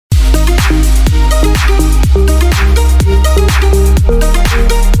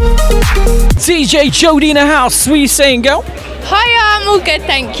DJ Jodie in the house. What are you saying, girl? Hi, I'm all good,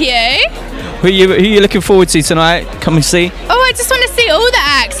 thank you. Who are you looking forward to tonight? Come and see. Oh, I just want to see all the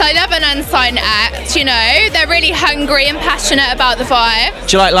acts. I love an unsigned act, you know. They're really hungry and passionate about the vibe.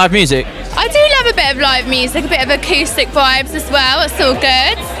 Do you like live music? I do love a bit of live music, a bit of acoustic vibes as well. It's all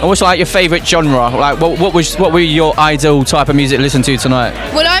good. And what's like your favourite genre? Like, what were your ideal type of music to listen to tonight?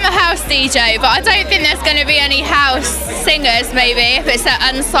 Well, I'm a house DJ, but I don't think there's going to be any house singers, maybe, if it's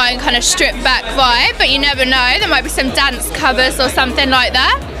that unsigned kind of stripped back vibe, but you never know. There might be some dance covers or something like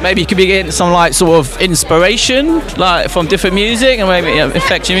that. Maybe you could be getting some like sort of inspiration, like from different music, and maybe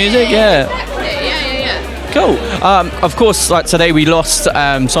affect your music. Yeah. Exactly. Yeah. Cool. Of course, like today we lost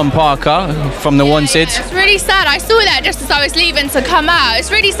Tom Parker from the Wanted. Yeah, it's really sad. I saw that just as I was leaving to come out.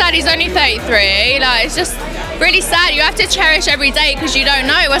 It's really sad. He's only 33. Like, it's just really sad. You have to cherish every day because you don't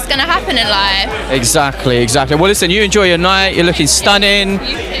know what's going to happen in life. Exactly. Well, listen, you enjoy your night. You're looking stunning.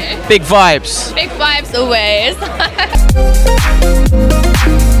 You too. Big vibes. Big vibes always.